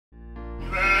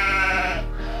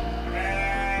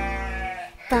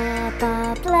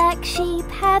black sheep,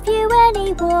 have you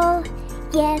any wool?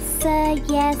 Yes sir,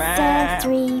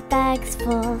 3 bags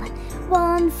full.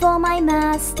 1 for my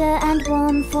master and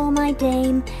 1 for my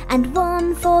dame, and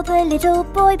 1 for the little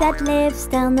boy that lives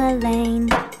down the lane.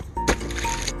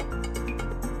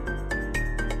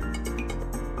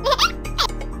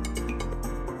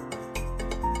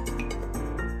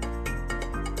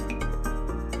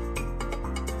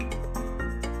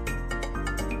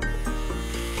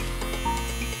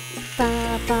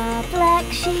 Baa Baa, black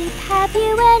sheep, have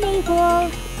you any wool?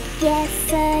 Yes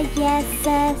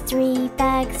sir, 3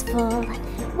 bags full.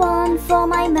 1 for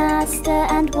my master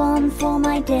and 1 for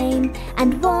my dame,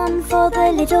 and 1 for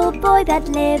the little boy that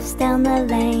lives down the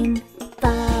lane.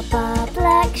 Baa Baa,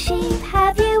 black sheep,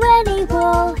 have you any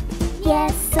wool?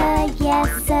 Yes sir,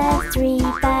 3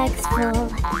 bags full.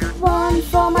 1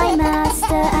 for my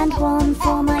master and 1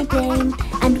 for my dame,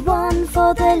 and 1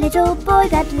 for the little boy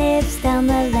that lives down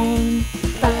the lane.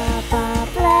 Baa Baa,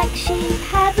 black sheep,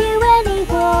 have you any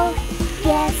wool?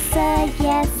 Yes sir,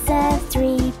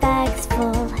 3 bags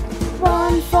full.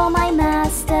 1 for my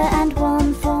master and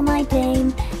 1 for my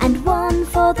dame, and 1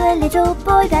 for the little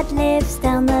boy that lives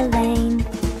down the lane.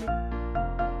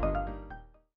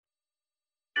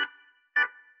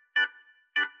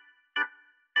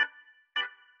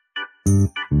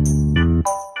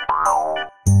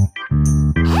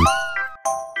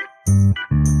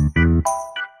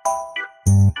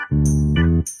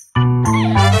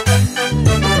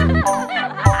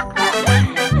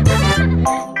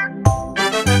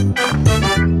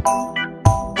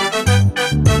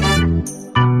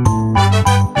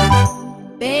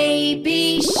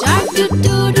 Baby shark doo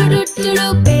doo doo doo doo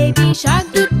doo, baby shark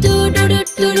doo doo doo doo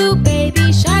doo doo,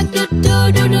 baby shark doo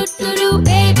doo doo doo doo doo,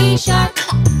 baby shark.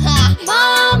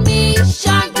 Mommy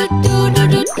shark doo doo doo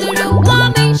doo doo doo,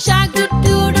 mommy shark doo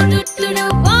doo doo doo doo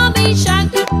doo, mommy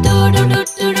shark doo doo doo doo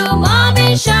doo doo,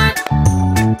 mommy shark.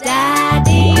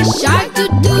 Daddy shark doo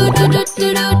doo doo doo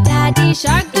doo doo, daddy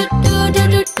shark doo doo doo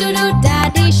doo doo doo,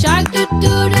 daddy shark doo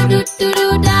doo doo doo doo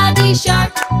doo, daddy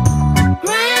shark.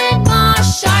 Grandma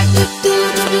shark doo doo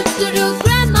doo doo doo doo,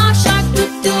 grandma shark doo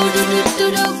doo doo doo doo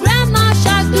doo, grandma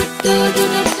shark doo doo doo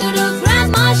doo doo doo,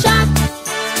 grandma shark.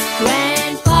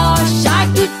 Grandpa shark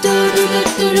doo doo doo doo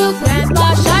doo doo, grandpa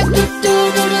shark doo doo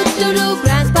doo doo doo doo,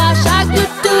 grandpa shark doo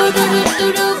doo doo doo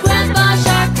doo doo, grandpa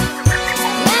shark.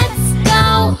 Let's go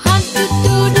hunt doo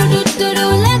doo doo doo doo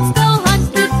doo, let's go hunt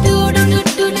doo doo doo doo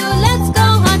doo doo, let's go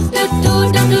hunt doo doo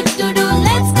doo doo doo doo,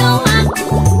 let's go hunt.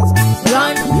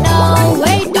 Run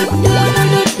away doo doo doo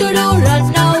doo doo doo, run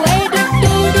away doo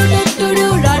doo doo doo doo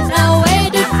doo, run away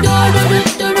doo doo doo doo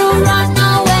doo doo, run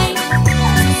away.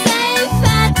 Safe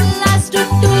at last doo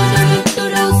doo doo doo doo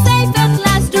doo, safe at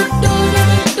last doo doo doo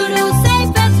doo doo doo,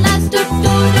 safe at last.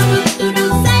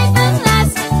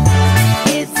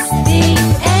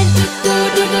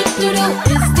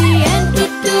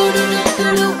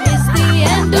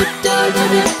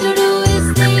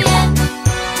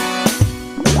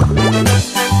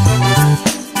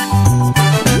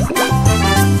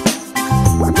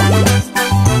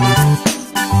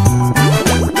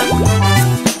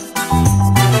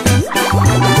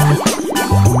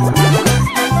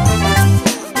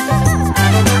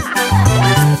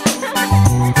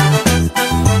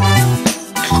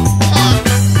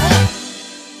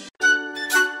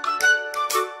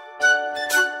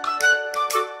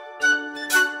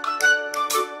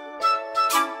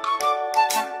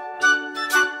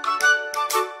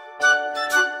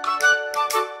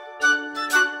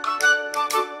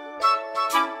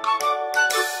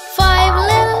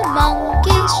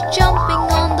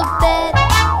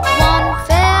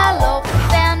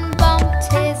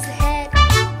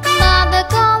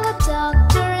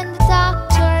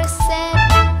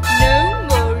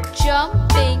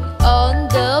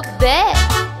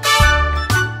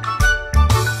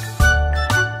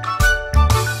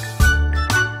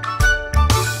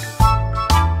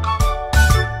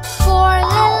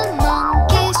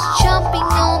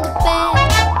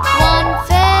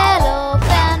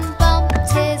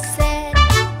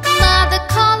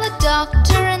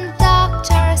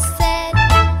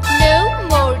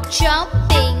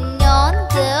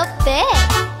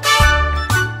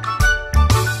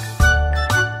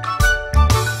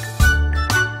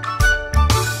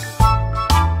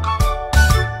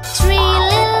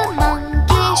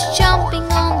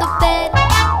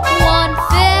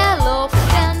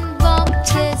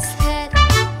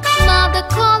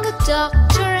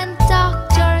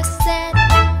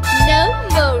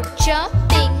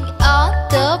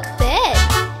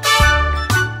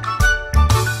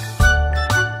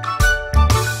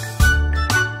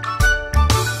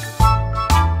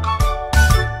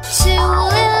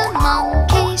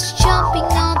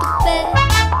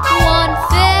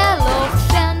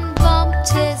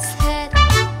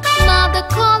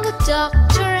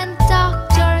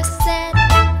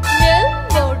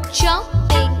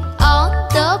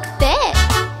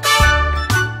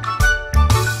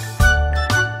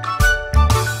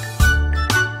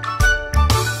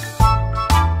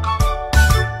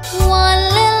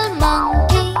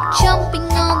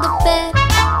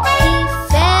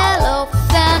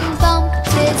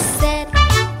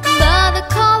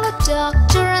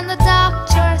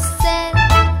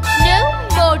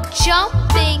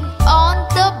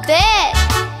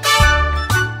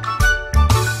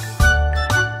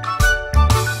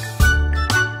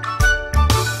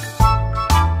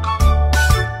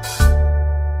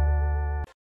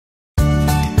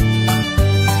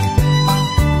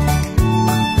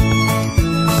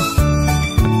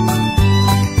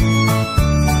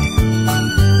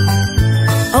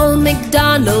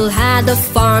 MacDonald had a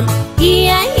farm,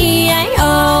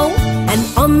 E-I-E-I-O.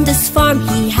 And on this farm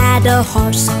he had a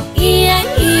horse,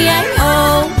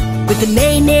 E-I-E-I-O. With a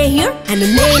neigh-neigh here and a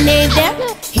neigh-neigh there,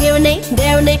 here a neigh,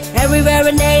 there a neigh, everywhere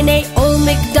a neigh-neigh. Old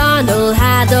MacDonald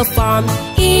had a farm,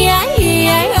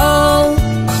 E-I-E-I-O.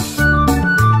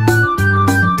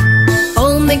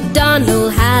 Old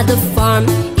MacDonald had a farm,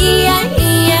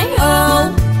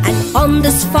 E-I-E-I-O. And on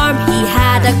this farm he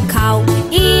had a cow,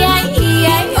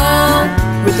 E-I-E-I-O.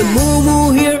 With a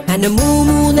moo-moo here and a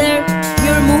moo-moo there,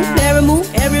 here a moo, there a moo,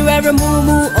 everywhere a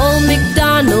moo-moo. Old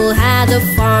MacDonald had a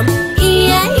farm,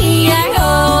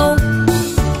 E-I-E-I-O.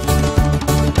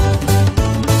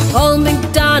 Old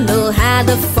MacDonald had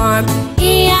a farm,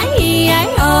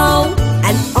 E-I-E-I-O.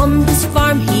 And on this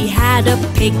farm he had a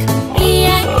pig,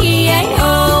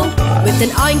 E-I-E-I-O. With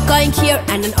an oink-oink here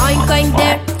and an oink-oink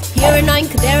there, here an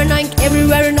oink, there an oink,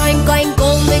 everywhere an oink-oink.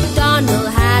 Old MacDonald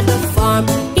had a farm,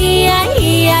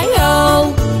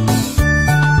 E-I-E-I-O.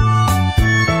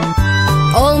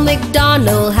 Old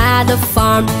MacDonald had a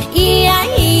farm,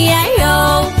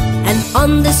 E-I-E-I-O. And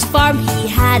on this farm he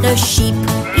had a sheep,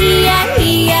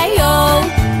 E-I-E-I-O.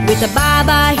 With a Baa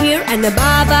Baa here and a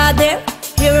Baa Baa there,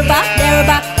 here a baa, there a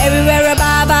baa, everywhere a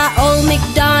Baa Baa. Old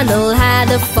MacDonald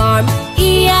had a farm,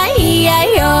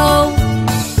 E-I-E-I-O.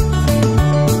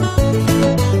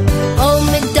 Old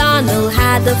MacDonald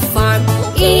had a farm,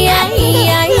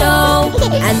 E-I-E-I-O.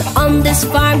 And on this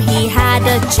farm he had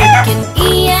a chicken,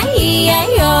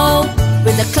 E-I-E-I-O.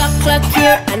 With a cluck-cluck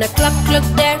here and a cluck-cluck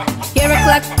there, here a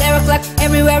cluck, there a cluck,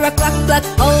 everywhere a cluck-cluck.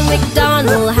 Old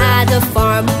MacDonald had a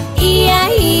farm,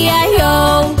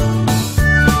 E-I-E-I-O.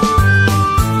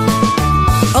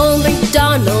 Old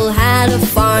MacDonald had a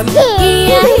farm,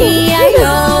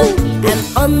 E-I-E-I-O. And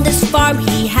on this farm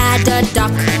he had a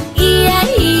duck,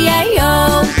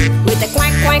 E-I-E-I-O. With a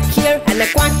quack-quack here and a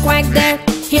quack-quack there,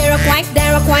 here a quack,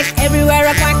 there a quack, everywhere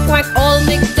a quack-quack. Old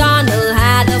MacDonald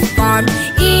had a farm,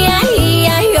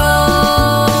 E-I-E-I-O.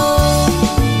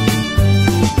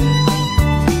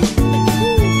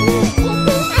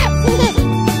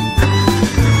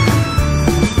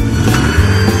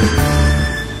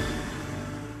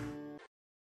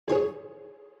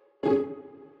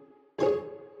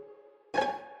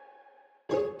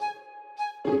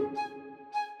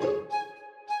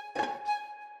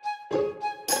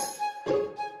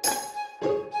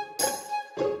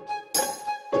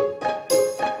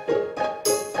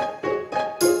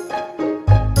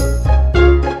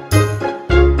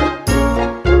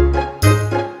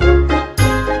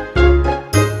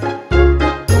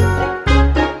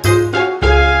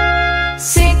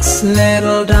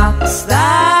 Little ducks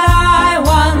that I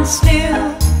once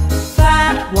knew,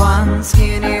 fat ones,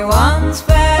 skinny ones,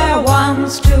 fair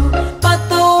ones too. But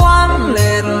the one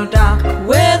little duck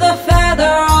with a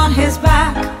feather on his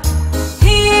back,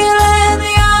 he led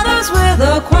the others with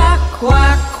a quack,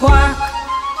 quack, quack,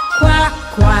 quack,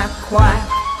 quack, quack,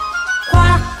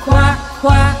 quack, quack,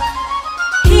 quack.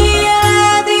 He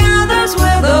led the others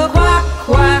with a quack,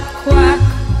 quack, quack.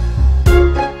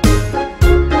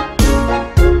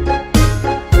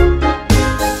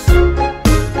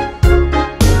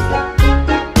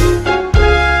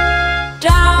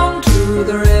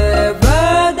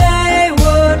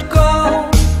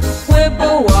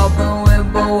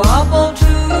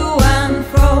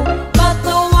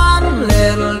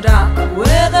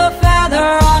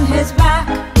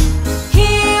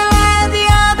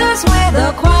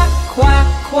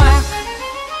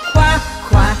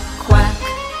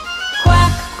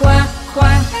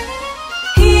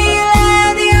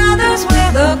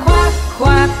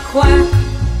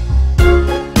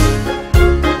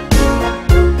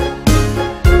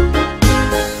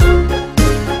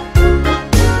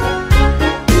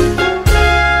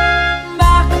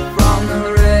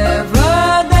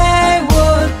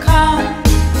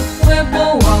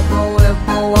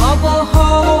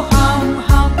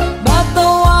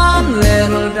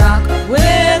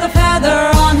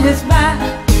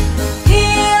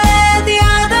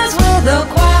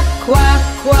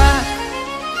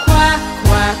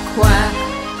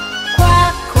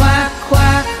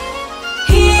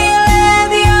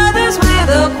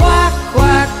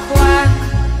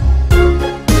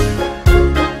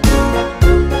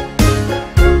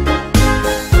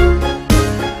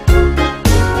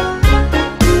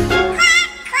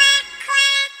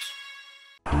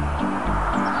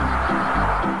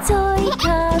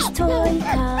 Toy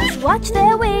cars, watch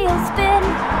their wheels spin.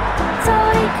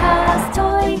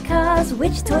 Toy cars,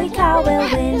 which toy car will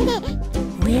win?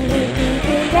 Will it be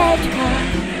the red car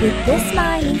with the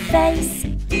smiley face?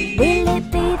 Will it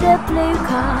be the blue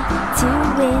car to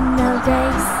win the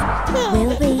race?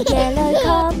 Will the yellow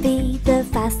car be the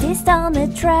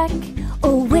track,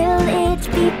 or will it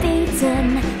be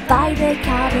beaten by the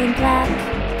car in black?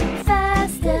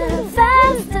 Faster,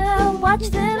 faster, watch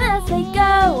them as they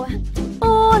go,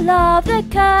 all of the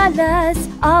colors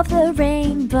of the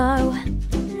rainbow.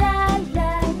 La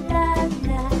la la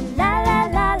la la la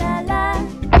la la la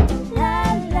la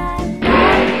la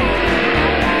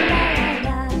la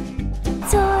la.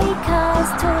 Toy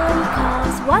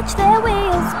cars, watch their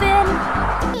wheels spin.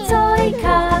 Toy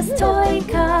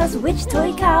cars, which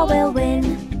toy car will win?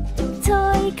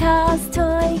 Toy cars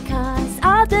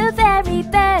are the very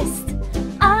best.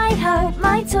 I hope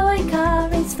my toy car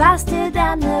is faster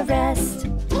than the rest.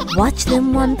 Watch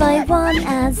them one by one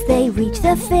as they reach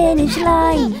the finish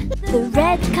line. The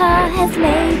red car has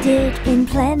made it in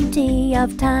plenty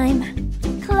of time,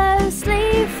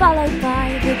 closely followed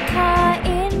by the car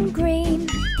in green.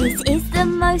 This is the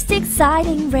most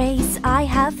exciting race I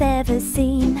have ever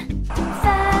seen.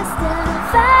 Faster,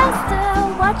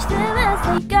 faster, watch them as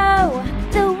they go.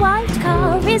 The white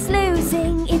car is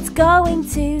losing, it's going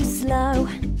too slow.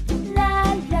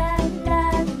 La la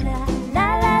la la la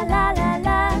la la la la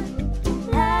la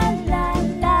la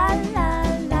la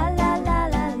la la la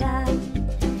la la.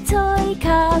 Toy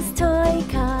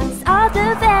cars are the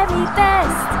very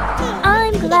best.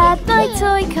 I'm glad my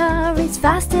toy car is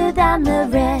faster than the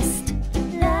rest.